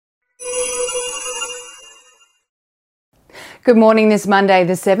Good morning this Monday,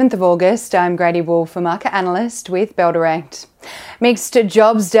 the 7th of August. I'm Grady Wolf, a market analyst with Bell Direct. Mixed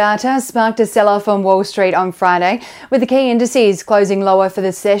jobs data sparked a sell-off on Wall Street on Friday, with the key indices closing lower for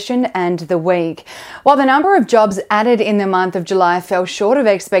the session and the week. While the number of jobs added in the month of July fell short of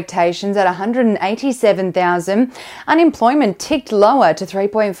expectations at 187,000, unemployment ticked lower to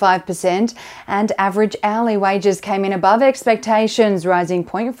 3.5% and average hourly wages came in above expectations, rising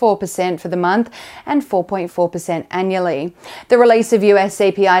 0.4% for the month and 4.4% annually. The release of US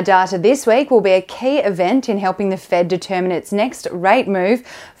CPI data this week will be a key event in helping the Fed determine its next rate move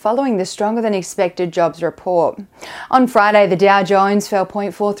following the stronger than expected jobs report. On Friday, the Dow Jones fell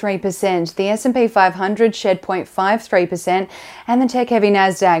 0.43%, the S&P 500 shed 0.53%, and the tech-heavy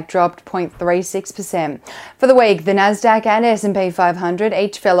Nasdaq dropped 0.36%. For the week, the Nasdaq and S&P 500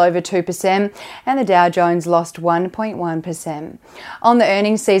 each fell over 2%, and the Dow Jones lost 1.1%. On the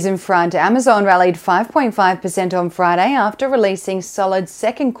earnings season front, Amazon rallied 5.5% on Friday after releasing solid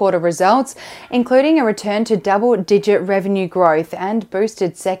second quarter results, including a return to double-digit revenue growth and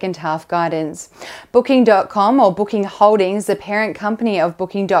boosted second half guidance. Booking.com, or Booking Holdings, the parent company of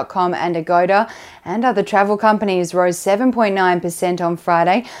Booking.com and Agoda and other travel companies, rose 7.9% on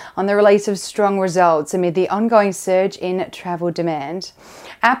Friday on the release of strong results amid the ongoing surge in travel demand.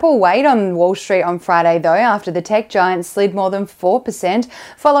 Apple weighed on Wall Street on Friday, though, after the tech giant slid more than 4%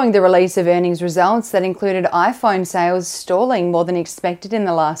 following the release of earnings results that included iPhone sales stalling more than expected in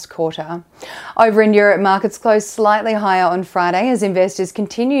the last quarter. Over in Europe, markets closed slightly higher on Friday as investors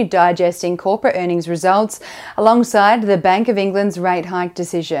continued digesting corporate earnings results alongside the Bank of England's rate hike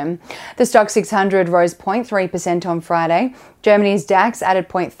decision. The Stoxx 600 rose 0.3% on Friday. Germany's DAX added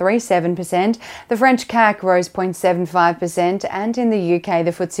 0.37%, the French CAC rose 0.75%, and in the UK, the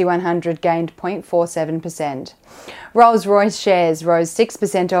FTSE 100 gained 0.47%. Rolls-Royce shares rose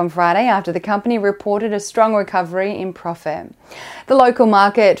 6% on Friday after the company reported a strong recovery in profit. The local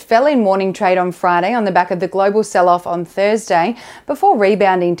market fell in morning trade on Friday on the back of the global sell-off on Thursday, before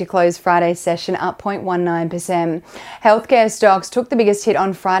rebounding to close Friday's session up 0.19%. Healthcare stocks took the biggest hit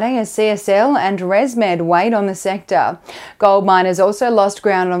on Friday as CSL and ResMed weighed on the sector. Gold miners also lost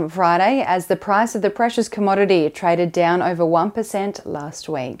ground on Friday as the price of the precious commodity traded down over 1% last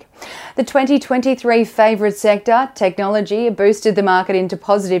week. The 2023 favourite sector, technology, boosted the market into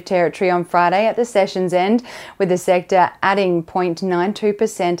positive territory on Friday at the session's end, with the sector adding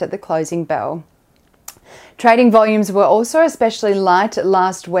 0.92% at the closing bell. Trading volumes were also especially light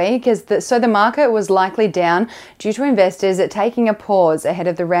last week, so the market was likely down due to investors taking a pause ahead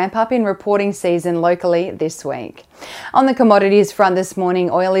of the ramp-up in reporting season locally this week. On the commodities front this morning,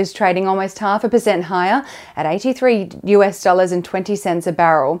 oil is trading almost 0.5% higher at $83.20 a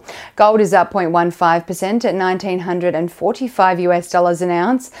barrel. Gold is up 0.15% at $1,945 an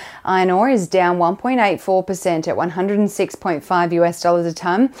ounce. Iron ore is down 1.84% at $106.5 a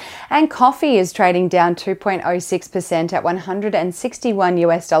tonne, and coffee is trading down 2.06% at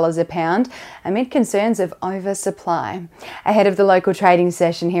 $161 a pound amid concerns of oversupply. Ahead of the local trading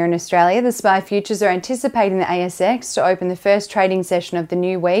session here in Australia, the SPI futures are anticipating the ASX to open the first trading session of the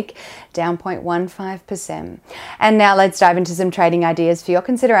new week down 0.15%. And now let's dive into some trading ideas for your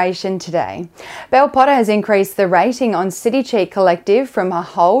consideration today. Bell Potter has increased the rating on City Chic Collective from a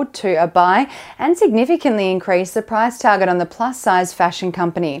hold to a buy and significantly increased the price target on the plus-size fashion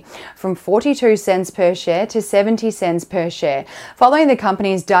company from 42 cents per share to 70 cents per share, following the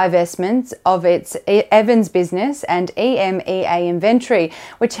company's divestment of its Evans business and EMEA inventory,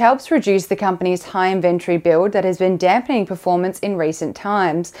 which helps reduce the company's high inventory build that has been dampening performance in recent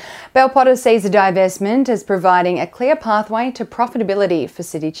times. Bell Potter sees the divestment as providing a clear pathway to profitability for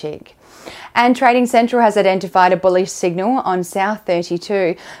City Chic. And Trading Central has identified a bullish signal on South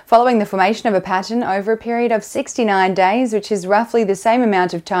 32, following the formation of a pattern over a period of 69 days, which is roughly the same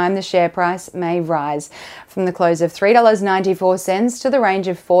amount of time the share price may rise, from the close of $3.94 to the range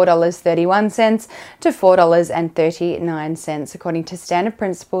of $4.31 to $4.39, according to standard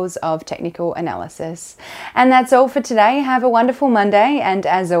principles of technical analysis. And that's all for today. Have a wonderful Monday, and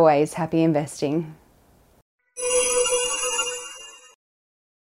as always, happy investing.